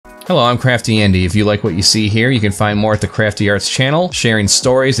Hello, I'm Crafty Andy. If you like what you see here, you can find more at the CraftyArts channel, sharing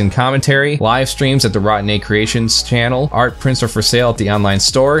stories and commentary, live streams at the Rotten A Creations channel, art prints are for sale at the online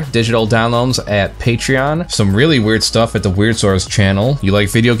store, digital downloads at Patreon, some really weird stuff at the Weirdzors channel. You like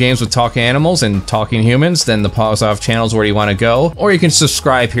video games with talking animals and talking humans? Then the Pause Off channel is where you want to go, or you can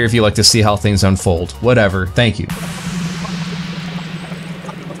subscribe here if you like to see how things unfold. Whatever. Thank you.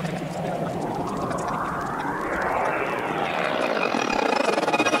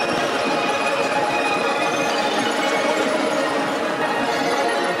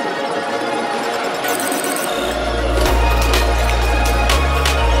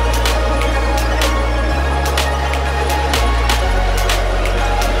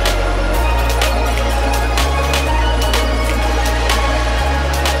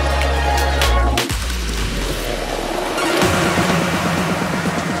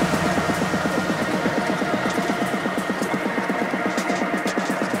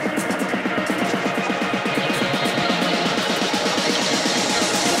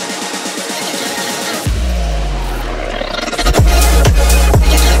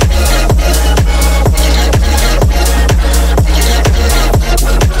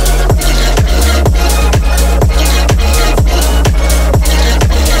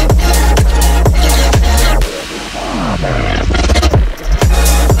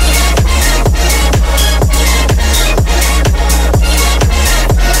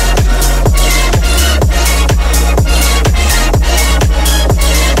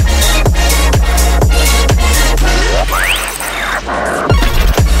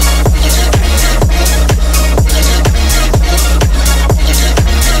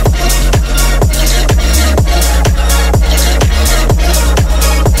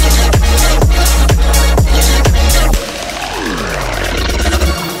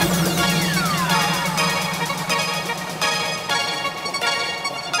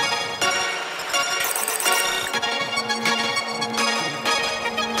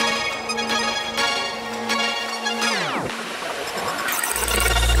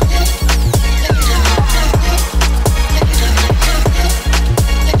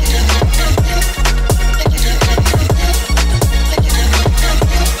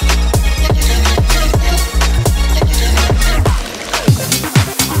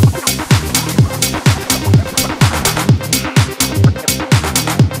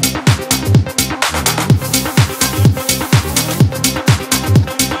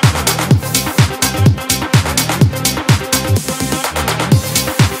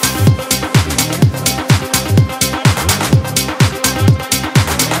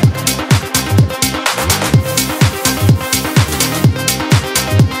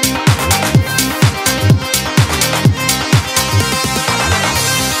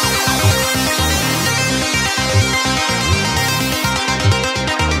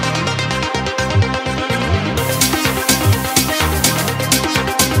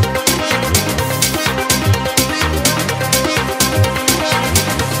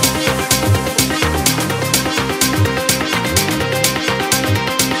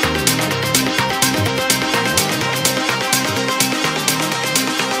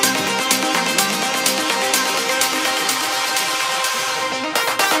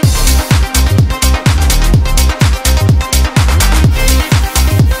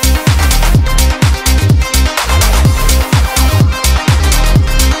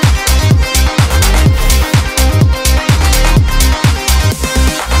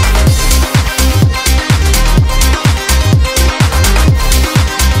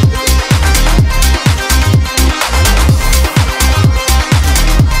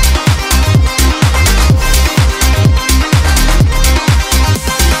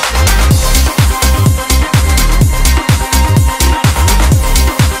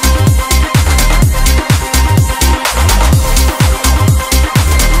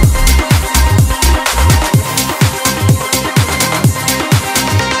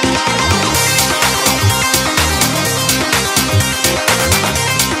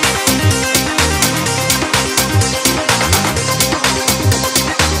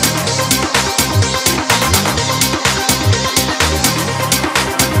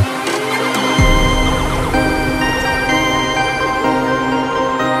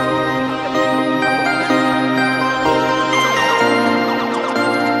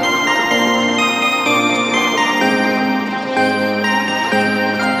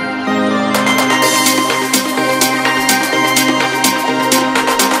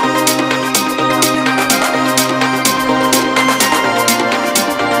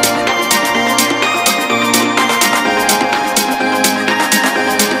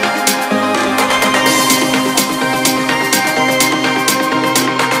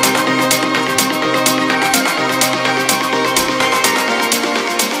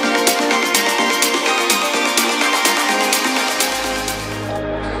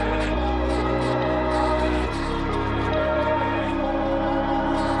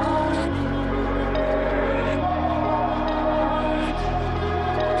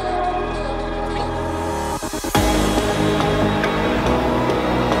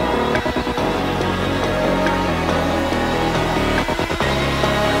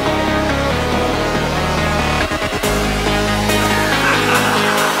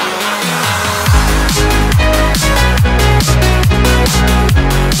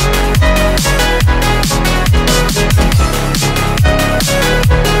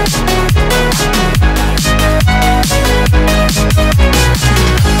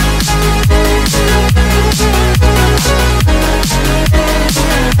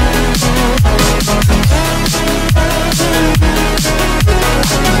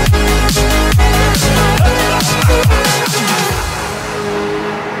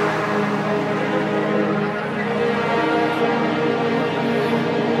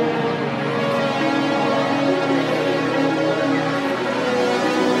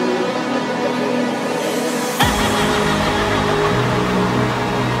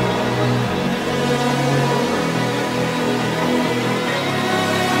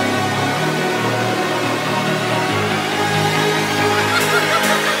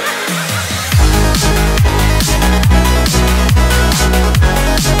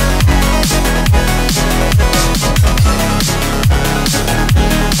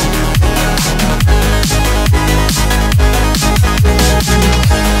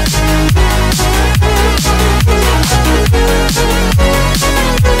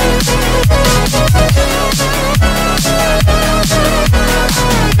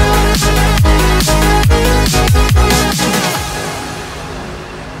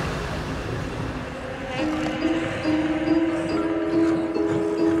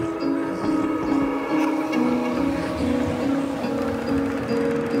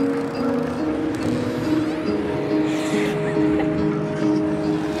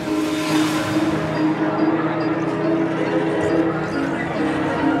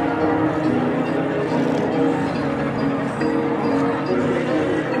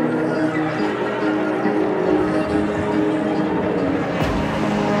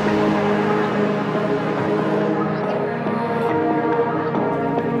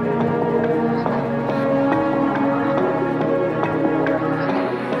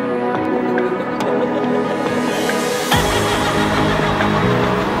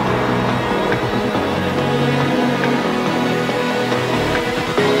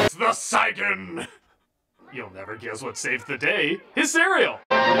 guess what saved the day? His cereal!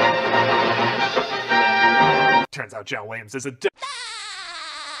 Turns out John Williams is a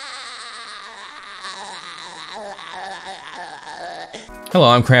Hello,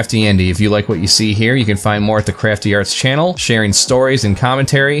 I'm Crafty Andy. If you like what you see here, you can find more at the CraftyArts channel, sharing stories and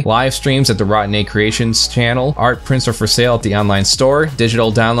commentary, live streams at the Rotten Egg Creations channel, art prints are for sale at the online store, digital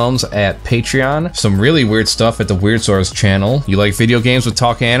downloads at Patreon, some really weird stuff at the Weirdzors channel. You like video games with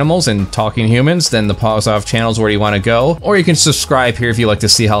talking animals and talking humans? Then the Pause Off channel is where you want to go, or you can subscribe here if you like to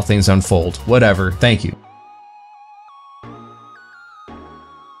see how things unfold. Whatever. Thank you.